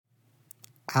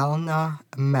Alna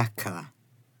Mecca,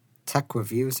 tech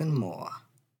reviews and more.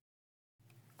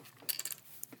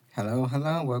 Hello,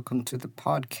 welcome to the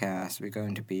podcast. We're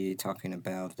going to be talking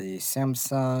about the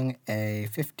Samsung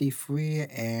A53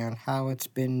 and how it's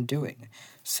been doing.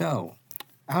 So,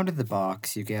 out of the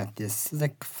box, you get this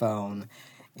slick phone,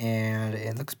 and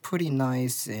it looks pretty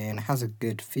nice and has a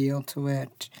good feel to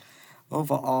it.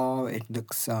 Overall, it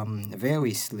looks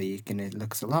very sleek, and it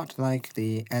looks a lot like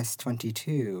the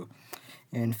S22.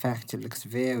 In fact, it looks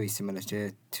very similar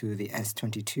to the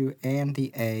S22 and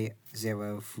the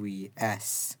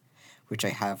A03S, which I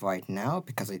have right now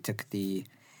because I took the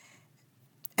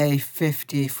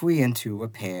A53 into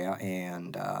repair,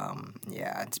 and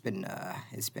it's been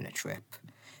a trip.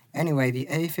 Anyway, the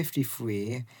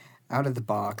A53 out of the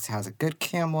box has a good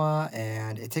camera,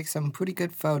 and it takes some pretty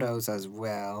good photos as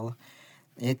well.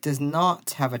 It does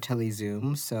not have a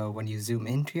telezoom, so when you zoom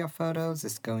into your photos,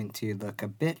 it's going to look a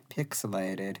bit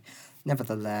pixelated.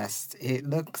 Nevertheless, it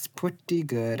looks pretty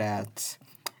good at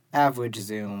average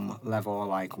zoom level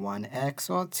like 1x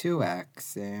or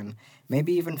 2x, and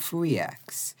maybe even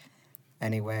 3x.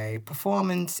 Anyway,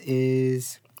 performance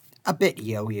is a bit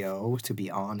yo-yo, to be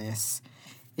honest.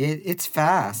 It's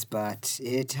fast, but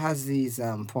it has these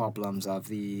problems of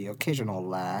the occasional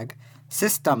lag.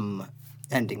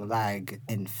 System-ending lag,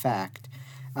 in fact.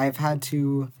 I've had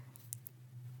to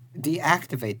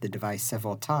deactivate the device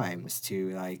several times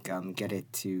to get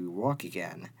it to work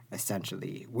again,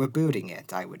 essentially. Rebooting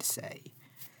it, I would say.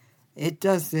 It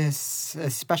does this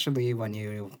especially when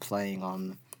you're playing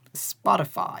on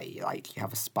Spotify. Like, you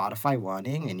have a Spotify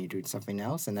running and you're doing something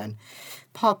else, and then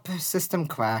pop, system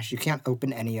crash. You can't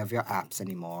open any of your apps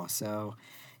anymore. So,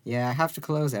 yeah, I have to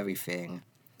close everything.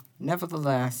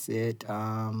 Nevertheless, it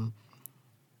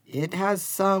has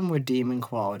some redeeming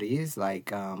qualities,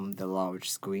 like the large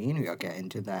screen. We'll get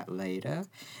into that later.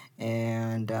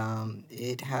 And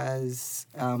it has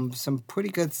some pretty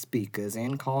good speakers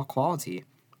and call quality.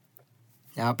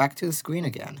 Now, back to the screen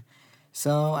again.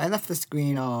 So, I left the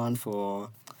screen on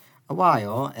for a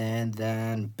while, and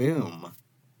then, boom,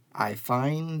 I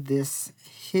find this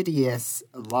hideous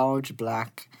large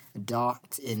black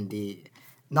dot in the...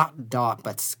 not dot,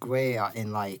 but square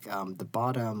in the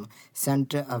bottom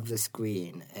center of the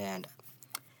screen. And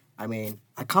I mean,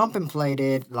 I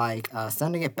contemplated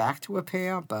sending it back to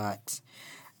repair, but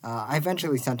I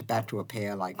eventually sent it back to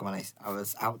repair when I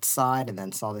was outside and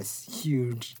then saw this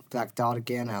huge black dot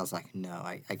again. I was like, no,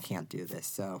 I can't do this.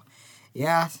 So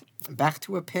yeah, back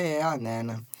to repair, and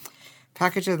then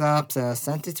packaged it up,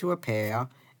 sent it to repair.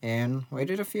 And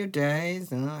waited a few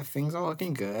days, and things are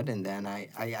looking good, and then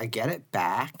I get it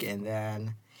back, and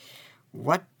then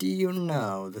what do you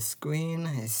know? The screen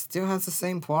still has the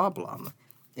same problem.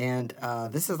 And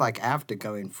this is after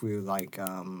going through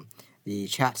the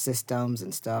chat systems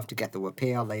and stuff to get the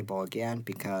repair label again,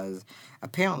 because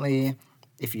apparently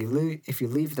if you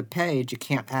leave the page, you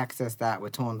can't access that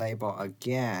return label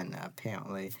again,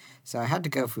 apparently. So I had to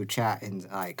go through chat and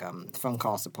phone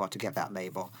call support to get that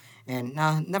label. And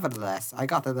nevertheless, I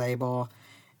got the label,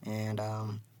 and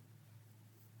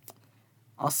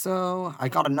also I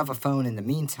got another phone in the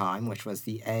meantime, which was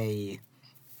the A03,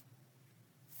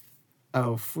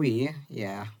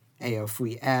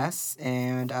 A03S,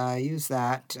 and I used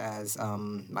that as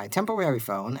my temporary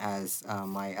phone, as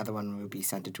my other one would be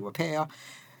sent into repair.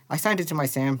 I signed it to my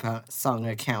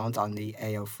Samsung account on the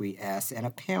A03S, and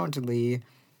apparently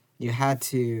you had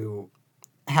to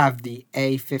have the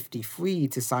A53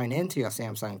 to sign into your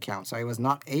Samsung account, so I was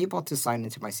not able to sign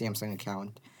into my Samsung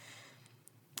account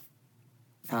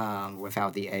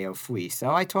without the A03.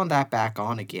 So I turned that back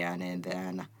on again, and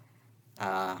then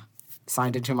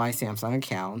signed into my Samsung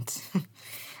account,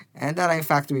 and then I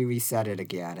factory reset it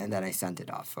again, and then I sent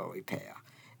it off for repair.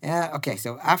 Okay,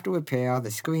 so after repair,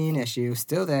 the screen issue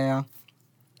still there.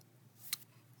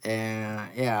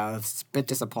 And yeah, it's a bit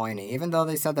disappointing. Even though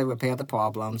they said they repaired the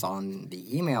problems on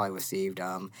the email I received,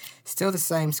 still the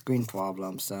same screen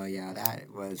problem. So yeah,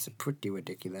 that was pretty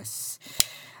ridiculous.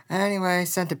 Anyway,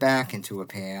 sent it back into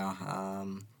repair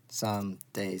some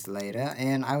days later,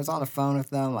 and I was on the phone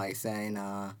with them, saying,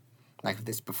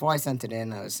 this before I sent it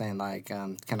in, I was saying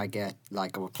can I get a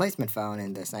replacement phone?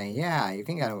 And they're saying, yeah, you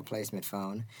can get a replacement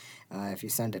phone if you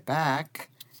send it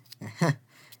back.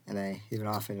 And they even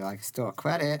offered store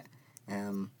credit.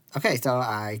 Okay, so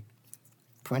I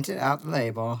printed out the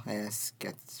label.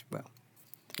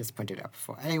 Just printed it out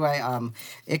before. Anyway,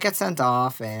 it gets sent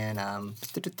off, and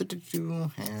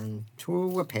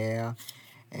to repair,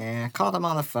 and I called them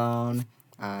on the phone,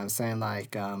 saying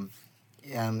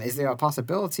is there a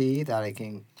possibility that I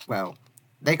can? Well,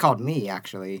 they called me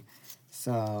actually,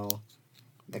 so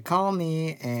they call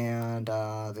me and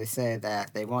they say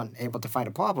that they weren't able to find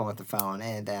a problem with the phone,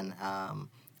 and then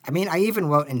I even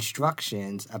wrote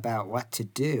instructions about what to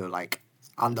do, like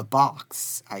on the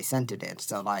box I sent it in.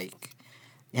 So like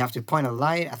you have to point a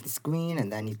light at the screen,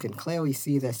 and then you can clearly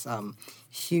see this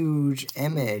huge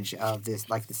image of this,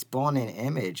 like this spawn-in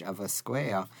image of a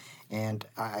square, and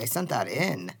I sent that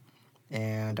in,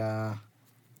 and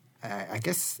I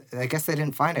guess they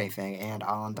didn't find anything. And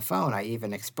on the phone, I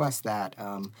even expressed that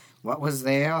what was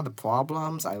there, the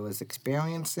problems I was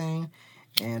experiencing,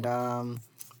 and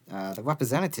the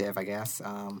representative, I guess,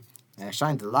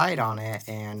 shined the light on it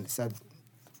and said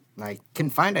like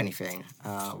couldn't find anything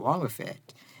wrong with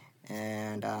it.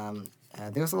 And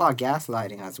there was a lot of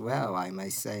gaslighting as well, I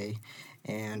might say,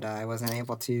 and I wasn't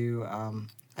able to.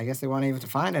 I guess they weren't able to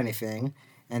find anything,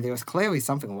 and there was clearly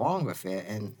something wrong with it,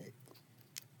 and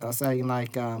I was saying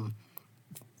like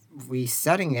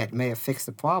resetting it may have fixed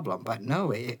the problem, but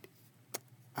no,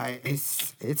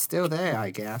 it's still there,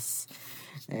 I guess.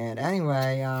 And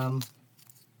anyway,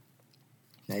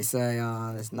 they say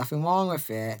there's nothing wrong with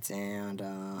it, and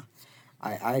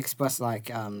I expressed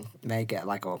like may get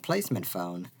like a replacement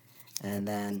phone, and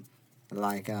then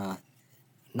like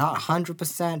not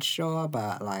 100% sure,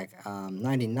 but like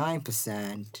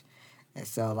 99%. And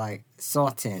so like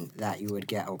certain that you would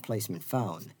get a replacement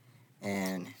phone,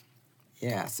 and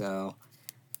yeah, so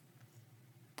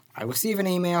I received an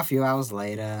email a few hours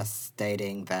later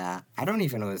stating that I don't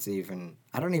even know if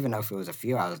it was a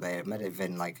few hours later. It might have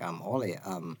been like earlier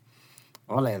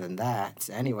than that.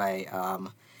 Anyway,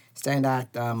 saying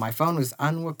that my phone was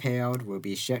unrepaired, will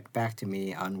be shipped back to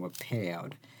me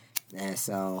unrepaired. And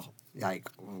so, like,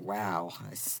 wow,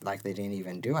 it's like they didn't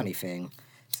even do anything.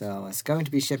 So it's going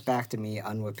to be shipped back to me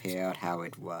unrepaired how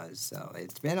it was. So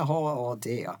it's been a whole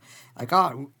ordeal. I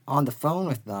got on the phone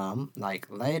with them, like,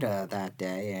 later that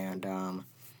day, and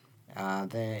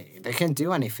they couldn't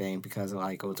do anything because,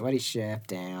 like, it was already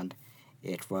shipped, and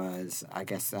it was, I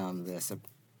guess,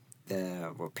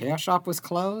 the repair shop was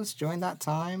closed during that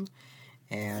time,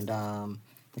 and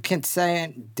they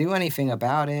couldn't do anything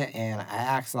about it. And I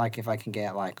asked like if I can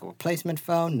get like a replacement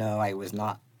phone. No, I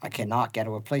cannot get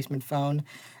a replacement phone.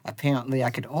 Apparently,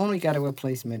 I could only get a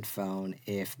replacement phone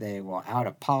if they were out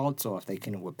of parts or if they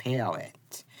can repair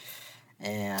it.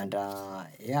 And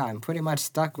yeah, I'm pretty much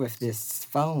stuck with this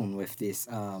phone with this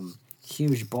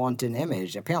huge born-in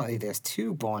image. Apparently, there's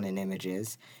two born-in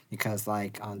images because,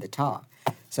 like, on the top.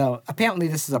 So apparently,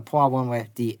 this is a problem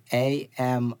with the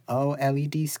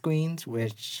AMOLED screens,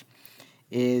 which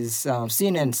is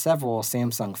seen in several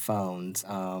Samsung phones.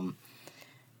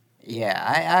 Yeah,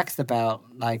 I asked about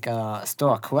like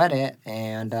store credit,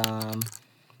 and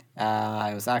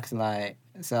I was asking like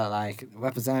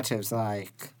representatives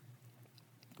like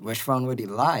which phone would you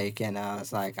like, and I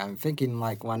was like I'm thinking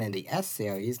like one in the S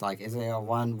series. Like, is there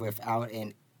one without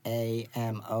an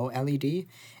AMOLED?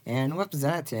 And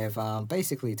representative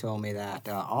basically told me that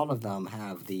all of them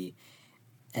have the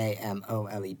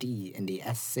AMOLED in the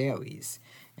S series,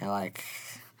 and like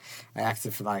I asked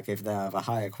if they have a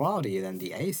higher quality than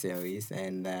the A series,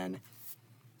 and then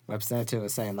representative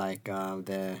was saying like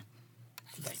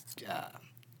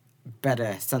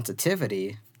better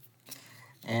sensitivity,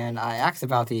 and I asked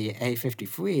about the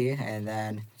A53, and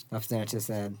then representative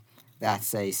said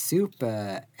that's a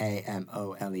super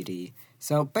AMOLED.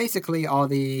 So basically, all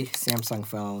the Samsung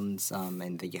phones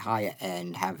in the higher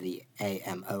end have the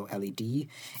AMOLED,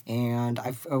 and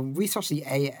I've researched the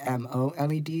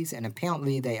AMOLEDs, and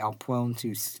apparently they are prone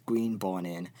to screen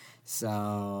burn-in.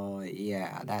 So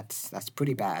yeah, that's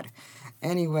pretty bad.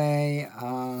 Anyway,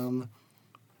 I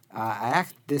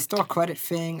asked the store credit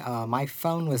thing. My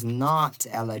phone was not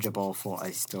eligible for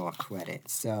a store credit,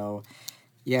 so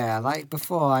yeah, like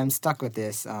before, I'm stuck with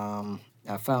this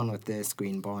phone with the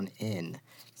screen born in.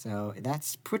 So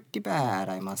that's pretty bad,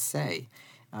 I must say.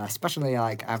 Especially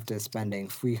like after spending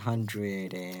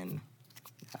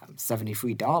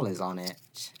 $373 on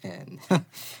it, and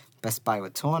Best Buy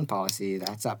return policy,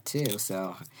 that's up too.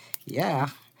 So yeah,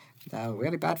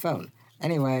 really bad phone.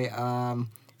 Anyway,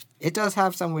 it does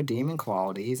have some redeeming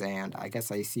qualities, and I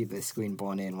guess I see the screen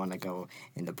born in when I go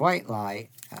in the bright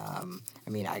light.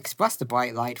 I express the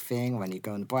bright light thing. When you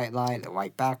go in the bright light, the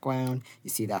white background, you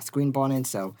see that screen born in.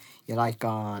 So you're like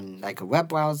on like a web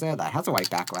browser that has a white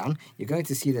background, you're going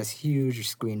to see this huge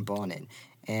screen born in.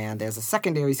 And there's a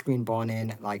secondary screen born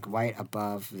in, like right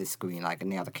above the screen, like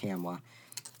near the camera.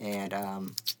 And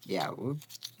yeah,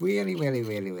 really, really,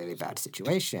 really, really bad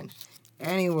situation.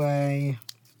 Anyway,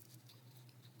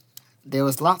 there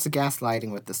was lots of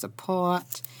gaslighting with the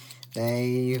support.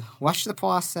 They rushed the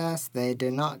process. They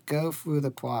did not go through the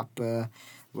proper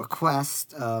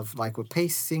request of like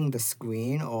replacing the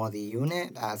screen or the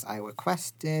unit as I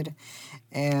requested,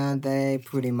 and they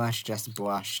pretty much just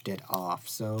brushed it off.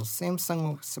 So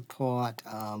Samsung support,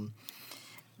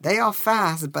 they are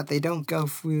fast, but they don't go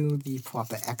through the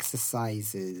proper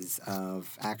exercises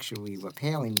of actually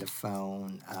repairing the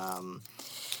phone.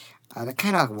 They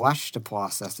kind of rush the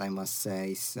process, I must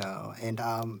say. So, and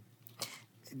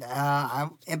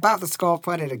about the store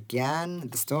credit again,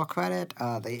 the store credit,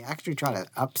 they actually try to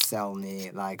upsell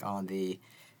me like on the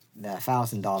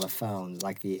 $1,000 phones,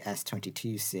 like the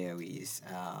S22 series,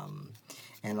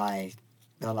 and like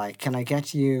they're like, "Can I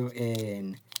get you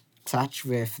in touch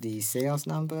with the sales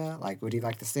number? Like, would you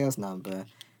like the sales number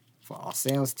for our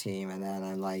sales team?" And then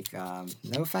I'm like,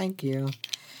 "No, thank you."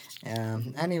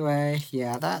 Anyway,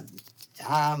 yeah, that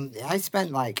I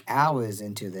spent like hours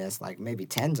into this, like maybe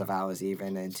tens of hours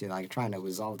even into like trying to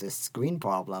resolve this screen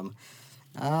problem.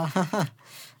 Uh,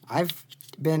 I've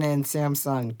been in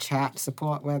Samsung chat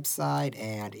support website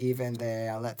and even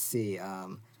there, let's see,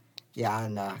 yeah,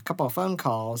 and a couple of phone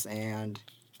calls and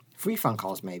 3 phone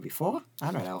calls maybe 4.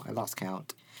 I don't know. I lost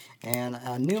count. And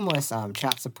numerous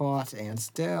chat support, and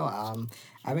still,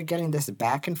 I've been getting this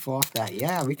back and forth that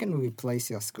yeah, we can replace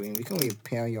your screen, we can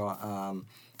repair your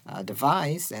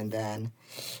device, and then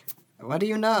what do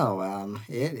you know?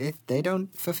 They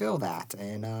don't fulfill that,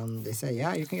 and they say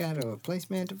yeah, you can get a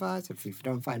replacement device if you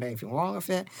don't find anything wrong with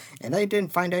it, and they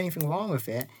didn't find anything wrong with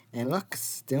it, and look,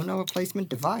 still no replacement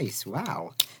device.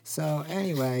 Wow. So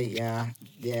anyway, yeah,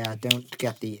 do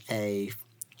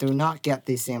not get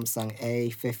the Samsung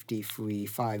A53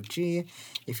 5G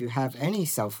if you have any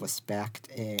self-respect.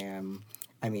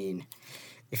 I mean,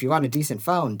 if you want a decent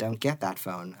phone, don't get that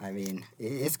phone. I mean,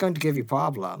 it's going to give you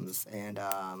problems, and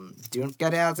don't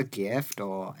get it as a gift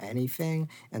or anything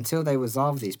until they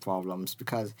resolve these problems.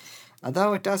 Because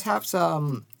although it does have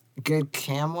some good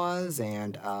cameras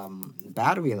and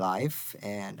battery life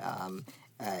and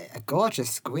a gorgeous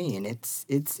screen,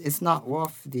 it's not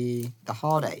worth the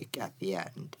heartache at the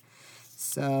end.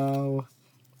 So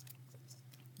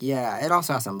yeah, it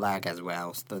also has some lag as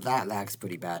well. So that lag's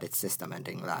pretty bad. It's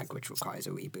system-ending lag, which requires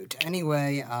a reboot.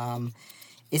 Anyway,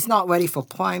 it's not ready for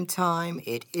prime time.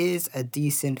 It is a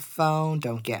decent phone,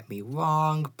 don't get me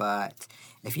wrong, but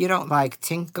if you don't like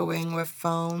tinkering with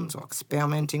phones or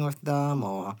experimenting with them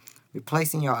or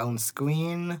replacing your own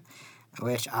screen,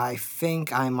 which I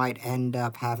think I might end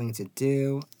up having to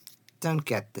do, don't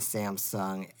get the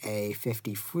Samsung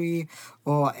A53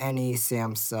 or any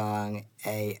Samsung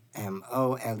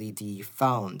AMOLED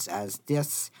phones, as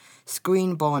this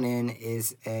screen born-in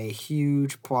is a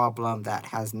huge problem that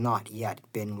has not yet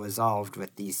been resolved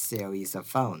with these series of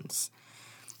phones.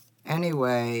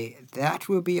 Anyway, that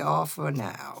will be all for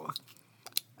now.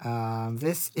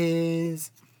 This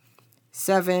is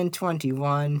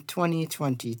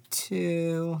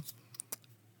 7/21/2022.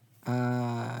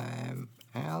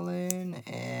 Alan,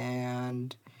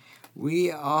 and we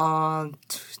are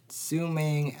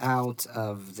zooming out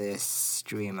of this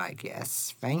stream, I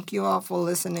guess. Thank you all for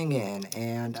listening in,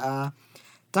 and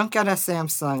don't get a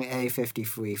Samsung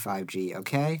A53 5G,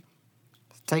 okay?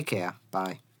 Take care.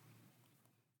 Bye.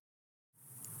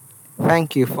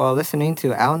 Thank you for listening to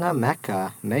Alna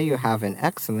Mecca. May you have an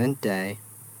excellent day.